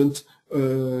improvement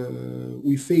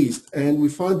we faced, and we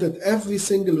found that every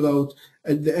single route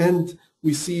at the end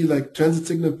we see like transit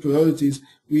signal priorities,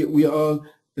 we are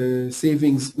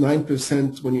saving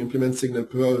 9% when you implement signal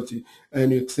priority,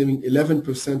 and you're saving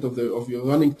 11% of your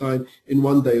running time in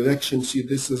one direction. See,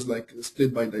 this is like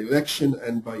split by direction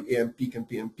and by AM peak and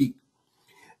PM peak.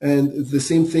 And the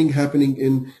same thing happening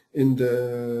in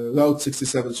the Route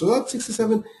 67. So Route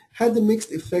 67 had a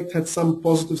mixed effect, had some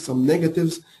positives, some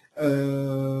negatives.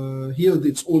 Here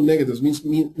it's all negatives.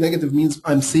 Negative means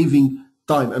I'm saving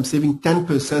time. I'm saving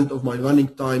 10% of my running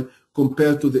time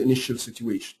compared to the initial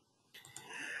situation.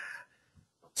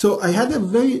 So I had a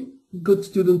very good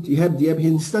student, he had Diab,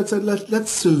 he said, let's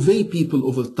survey people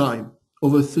over time,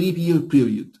 over a 3-year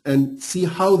period, and see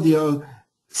how they are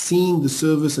seeing the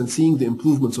service and seeing the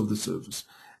improvements of the service.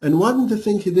 And one of the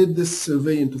things he did this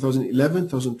survey in 2011,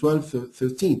 2012,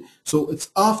 2013. So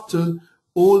it's after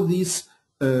all these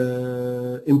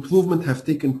improvements have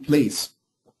taken place.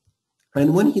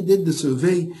 And when he did the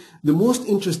survey, the most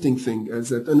interesting thing is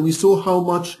that, and we saw how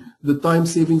much the time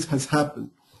savings has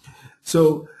happened.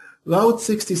 So Route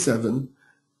 67,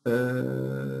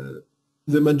 the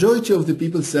majority of the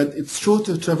people said it's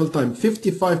shorter travel time,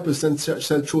 55%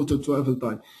 said shorter travel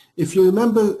time. If you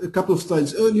remember a couple of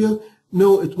slides earlier,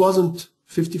 no, it wasn't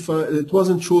 55, it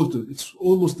wasn't shorter, it's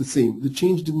almost the same. The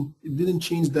change didn't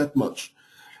change that much.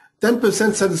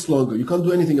 10% said it's longer. You can't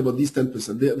do anything about these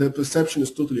 10%. Their perception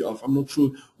is totally off. I'm not sure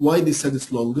why they said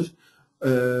it's longer.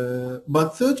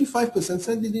 But 35%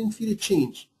 said they didn't feel a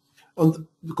change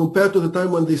compared to the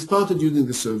time when they started using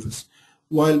the service.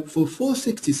 While for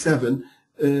 467,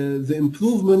 the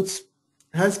improvements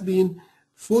has been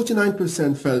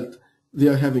 49% felt they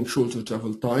are having shorter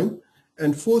travel time,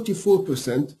 and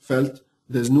 44% felt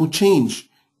there's no change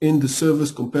in the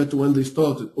service compared to when they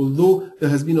started. Although there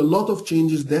has been a lot of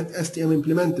changes that STM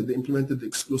implemented. They implemented the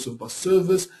exclusive bus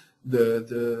service,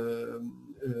 the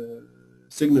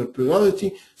signal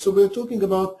priority. So we're talking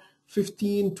about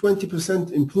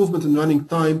 15–20% improvement in running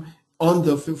time on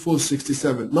the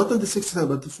 467. Not on the 67,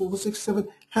 but the 467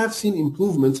 have seen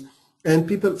improvements,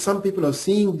 and some people are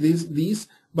seeing these,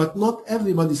 but not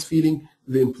everybody's feeling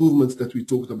the improvements that we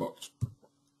talked about.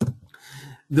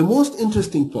 The most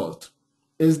interesting part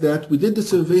is that we did the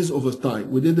surveys over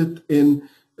time. We did it in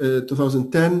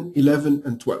 2010, 11,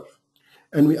 and 12.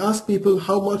 And we asked people,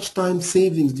 how much time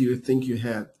savings do you think you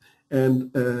had?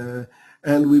 And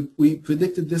we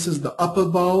predicted this is the upper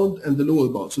bound and the lower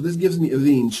bound. So this gives me a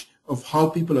range of how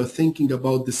people are thinking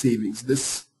about the savings,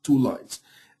 this two lines.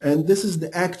 And this is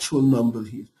the actual number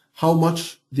here, how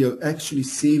much they're actually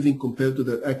saving compared to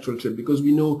their actual trip. Because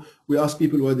we know, we ask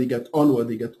people where they get on, where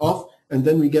they get off, and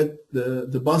then we get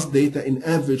the bus data in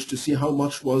average to see how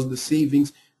much was the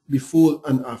savings before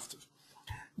and after.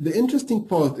 The interesting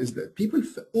part is that people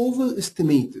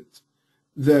overestimated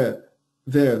their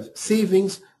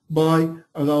savings by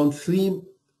around 3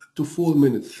 to 4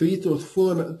 minutes, 3 to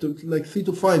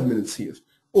 5 minutes here,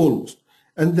 almost.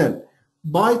 And then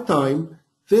by time,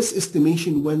 this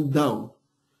estimation went down.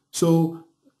 So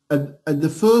at the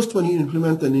first, when you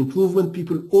implement an improvement,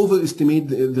 people overestimate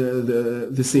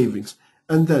the savings.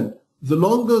 And then the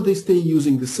longer they stay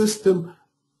using the system,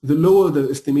 the lower the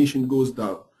estimation goes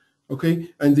down. Okay,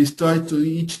 and they try to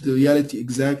reach the reality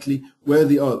exactly where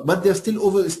they are, but they're still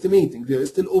overestimating. They're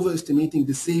still overestimating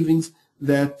the savings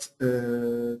that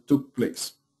took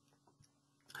place.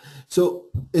 So,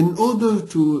 in order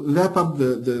to wrap up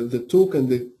the talk and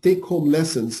the take-home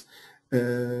lessons,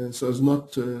 so as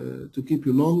not to keep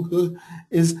you longer,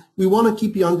 is we want to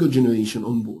keep younger generation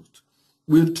on board.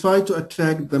 We'll try to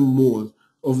attract them more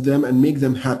of them and make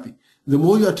them happy. The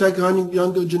more you attract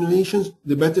younger generations,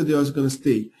 the better they are going to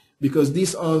stay. Because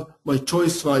these are my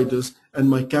choice riders and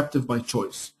my captive by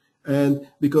choice. And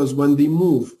because when they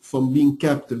move from being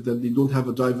captive, that they don't have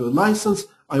a driver license,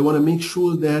 I want to make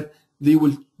sure that they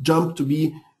will jump to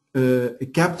be a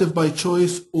captive by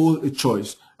choice or a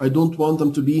choice. I don't want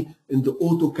them to be in the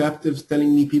auto captives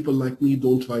telling me people like me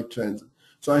don't ride transit.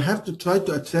 So I have to try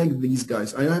to attract these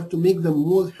guys. I have to make them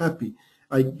more happy.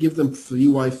 I give them free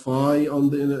Wi-Fi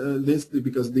on this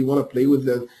because they want to play with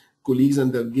their colleagues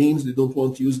and their games. They don't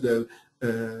want to use their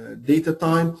data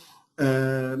time.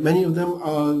 Many of them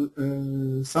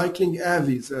are cycling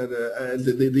avies.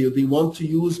 They want to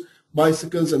use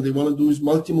bicycles and they want to use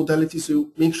multimodality. So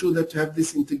make sure that you have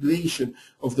this integration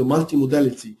of the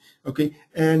multimodality, okay,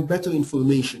 and better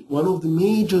information. One of the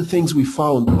major things we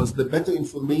found was the better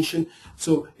information.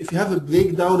 So if you have a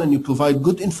breakdown and you provide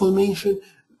good information,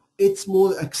 it's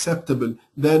more acceptable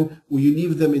than when you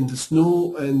leave them in the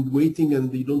snow and waiting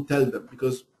and you don't tell them,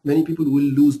 because many people will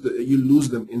lose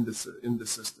them in the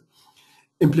system.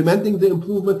 Implementing the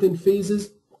improvement in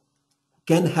phases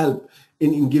can help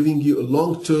in giving you a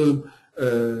long-term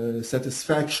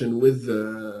satisfaction with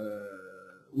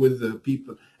the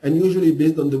people. And usually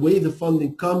based on the way the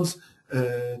funding comes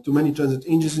to many transit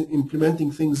agencies,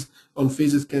 implementing things on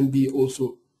phases can be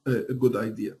also a good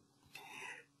idea.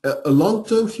 A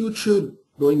long-term future,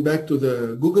 going back to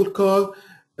the Google car,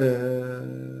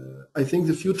 I think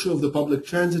the future of the public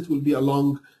transit will be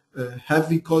along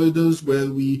heavy corridors where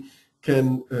we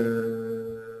can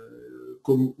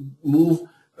move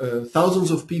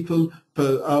thousands of people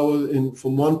per hour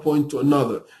from one point to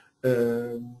another.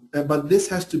 But this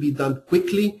has to be done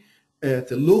quickly, at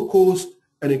a low cost,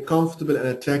 and in comfortable and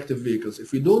attractive vehicles.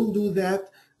 If we don't do that,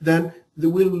 then we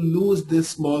will lose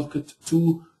this market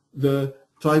to the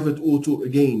private auto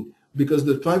again, because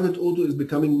the private auto is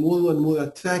becoming more and more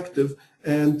attractive,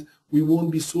 and we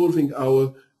won't be solving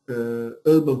our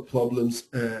urban problems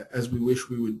as we wish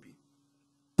we would be.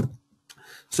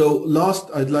 So last,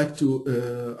 I'd like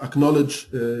to acknowledge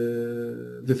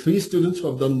the 3 students who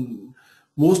have done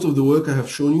most of the work I have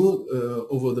shown you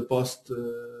over the past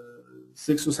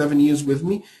 6 or 7 years with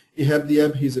me. Ihab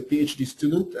Diab, he's a PhD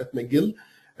student at McGill,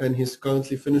 and he's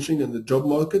currently finishing in the job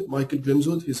market. Michael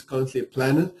Grimswood, he's currently a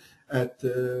planner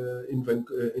in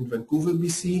Vancouver,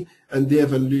 BC, and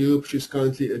Deva Europe, she's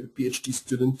currently a PhD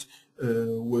student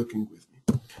working with me.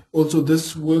 Also,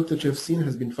 this work that you have seen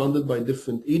has been funded by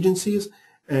different agencies,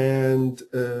 and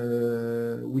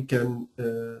we can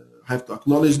have to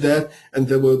acknowledge that. And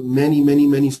there were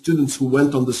many students who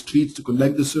went on the streets to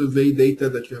collect the survey data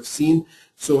that you have seen.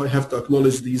 So I have to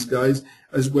acknowledge these guys,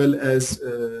 as well as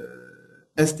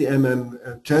STM and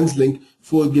TransLink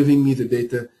for giving me the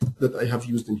data that I have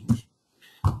used in here.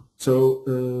 So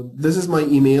this is my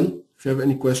email if you have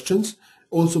any questions.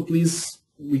 Also, please,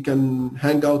 we can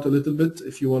hang out a little bit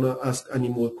if you want to ask any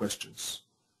more questions.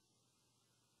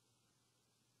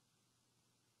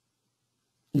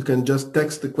 You can just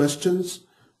text the questions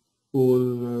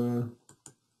or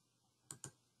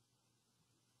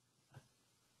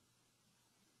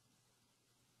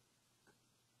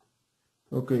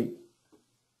okay.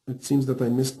 It seems that I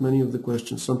missed many of the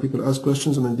questions. Some people asked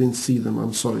questions and I didn't see them.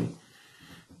 I'm sorry.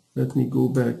 Let me go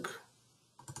back.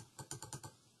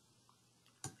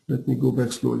 Let me go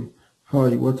back slowly.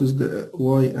 Hi, what is the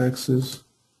y-axis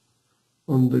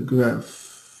on the graph?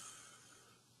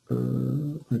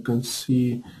 I can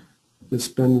see this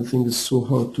panel thing is so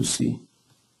hard to see.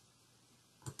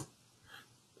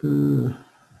 The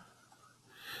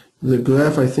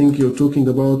graph I think you're talking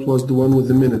about was the one with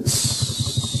the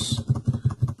minutes.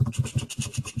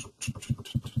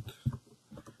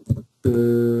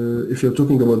 If you're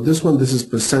talking about this one, this is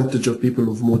percentage of people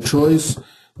with more choice,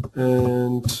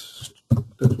 and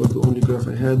that was the only graph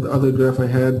I had. The other graph I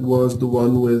had was the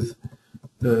one with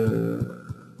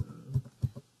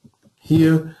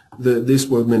here, these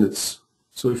were minutes.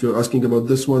 So if you're asking about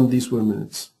this one, these were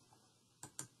minutes.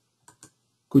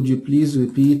 Could you please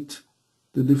repeat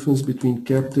the difference between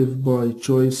captive by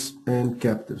choice and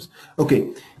captives?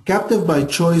 Okay, captive by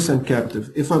choice and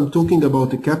captive. If I'm talking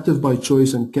about a captive by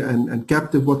choice and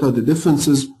captive, what are the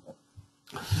differences?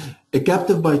 A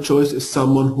captive by choice is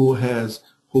someone who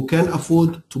can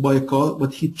afford to buy a car,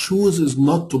 but he chooses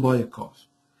not to buy a car.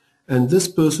 And this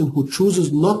person who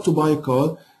chooses not to buy a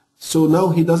car, so now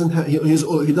he doesn't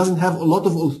have a lot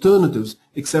of alternatives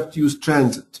except use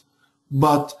transit.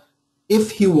 But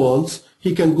if he wants,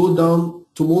 he can go down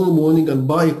tomorrow morning and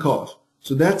buy a car.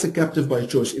 So that's a captive by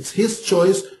choice. It's his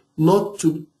choice not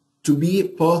to be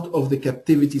part of the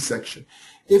captivity section.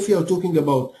 If you're talking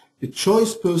about a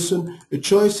choice person, a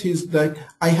choice is like,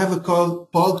 I have a car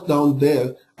parked down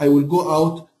there, I will go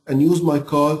out and use my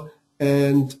car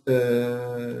and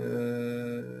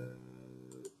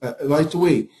right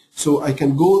away. So I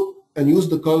can go and use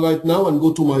the car right now and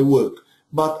go to my work.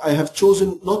 But I have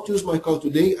chosen not to use my car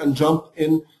today and jump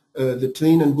in the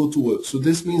train and go to work. So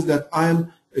this means that I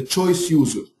am a choice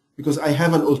user because I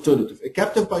have an alternative. A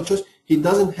captive by choice, he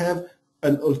doesn't have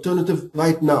an alternative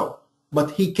right now,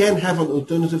 but he can have an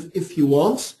alternative if he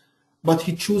wants, but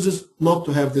he chooses not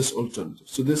to have this alternative.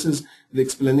 So this is the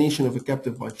explanation of a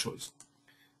captive by choice.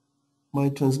 My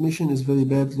transmission is very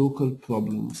bad, local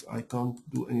problems. I can't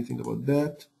do anything about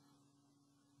that.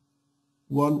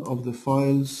 One of the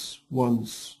files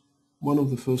once, one of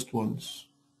the first ones.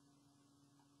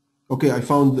 Okay, I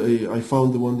found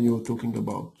the one that you were talking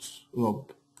about,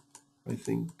 Rob, I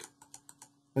think.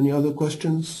 Any other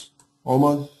questions?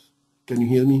 Omar, can you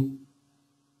hear me?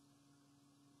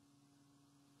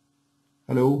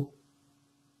 Hello?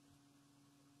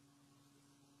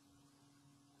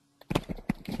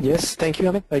 Yes, thank you,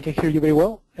 Ahmed. I can hear you very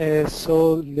well.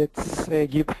 So let's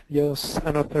give just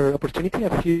another opportunity,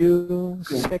 a few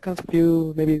seconds,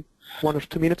 maybe 1 or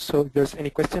 2 minutes, so if there's any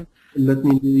question. Let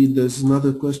me read. There's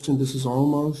another question. This is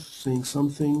Omar saying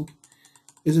something.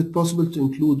 Is it possible to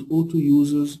include auto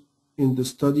users in the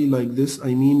study like this?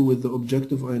 I mean, with the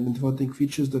objective of identifying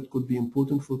features that could be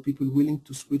important for people willing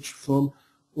to switch from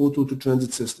auto to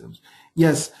transit systems.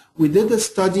 Yes, we did a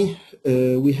study.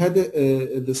 We had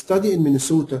the study in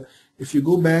Minnesota. If you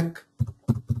go back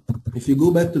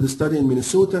to the study in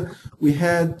Minnesota, we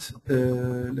had.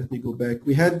 Let me go back.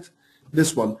 We had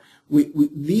this one. We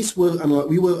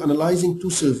were analyzing 2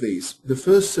 surveys. The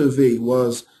first survey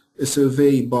was a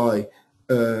survey done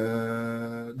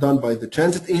by the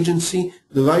transit agency.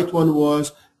 The right one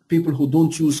was people who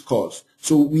don't use cars.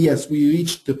 So yes, we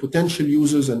reached the potential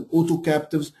users and auto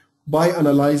captives by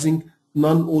analyzing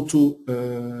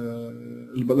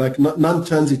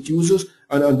non-transit users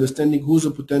and understanding who's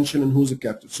a potential and who's a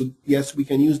captive. So yes, we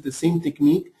can use the same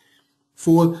technique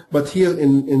but here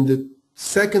in the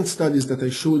second studies that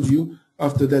I showed you,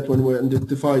 after that when we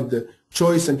identified the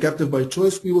choice and captive by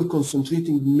choice, we were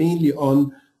concentrating mainly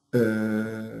on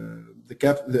the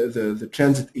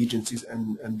transit agencies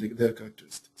and their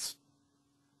characteristics.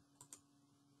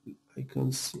 I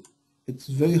can see. It's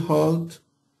very hard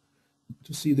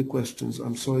to see the questions.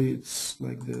 I'm sorry, it's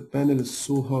like the panel is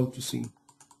so hard to see.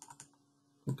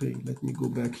 Okay, let me go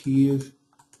back here.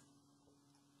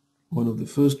 One of the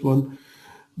first one.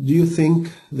 Do you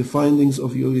think the findings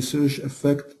of your research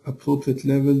affect appropriate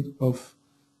level of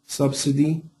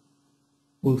subsidy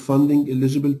or funding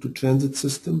eligible to transit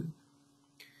system?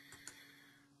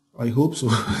 I hope so.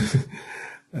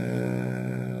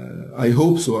 I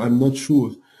hope so. I'm not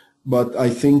sure. But I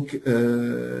think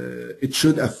it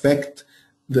should affect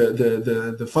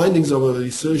the findings of our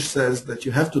research says that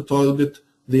you have to target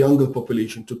the younger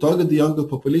population. To target the younger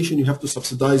population, you have to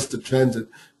subsidize the transit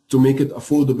to make it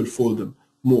affordable for them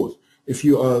more. If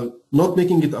you are not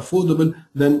making it affordable,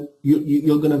 then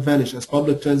you're going to vanish. As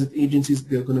public transit agencies,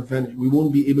 they're going to vanish. We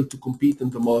won't be able to compete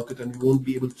in the market, and we won't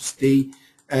be able to stay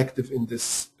active in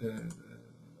this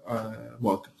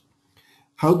market.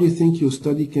 How do you think your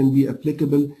study can be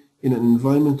applicable in an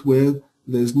environment where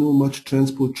there's no much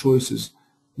transport choices,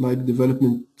 like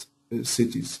development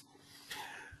cities?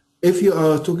 if you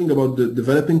are talking about the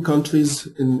developing countries,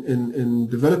 in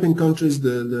developing countries,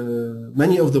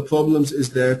 many of the problems is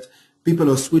that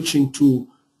people are switching to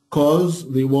cars.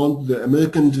 They want the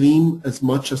American dream as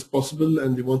much as possible,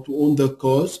 and they want to own their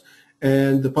cars.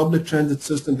 And the public transit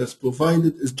system that's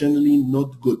provided is generally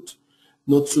not good,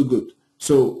 not so good.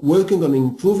 So working on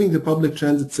improving the public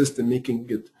transit system, making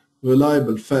it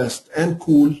reliable, fast, and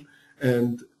cool,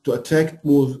 and to attract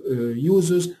more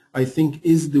users, I think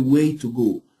is the way to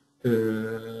go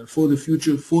for the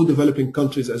future for developing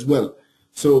countries as well.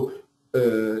 So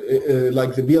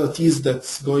like the BRTs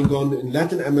that's going on in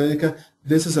Latin America,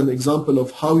 this is an example of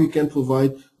how you can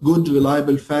provide good,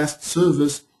 reliable, fast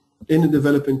service in a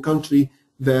developing country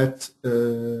that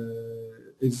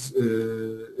is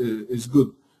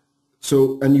good.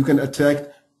 So, and you can attract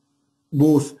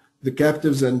both the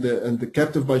captives and the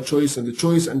captive by choice and the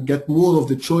choice, and get more of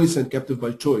the choice and captive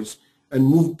by choice, and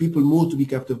move people more to be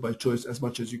captive by choice as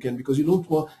much as you can, because you don't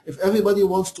want, if everybody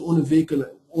wants to own a vehicle,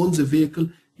 owns a vehicle,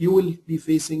 you will be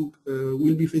facing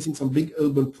some big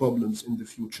urban problems in the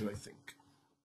future, I think.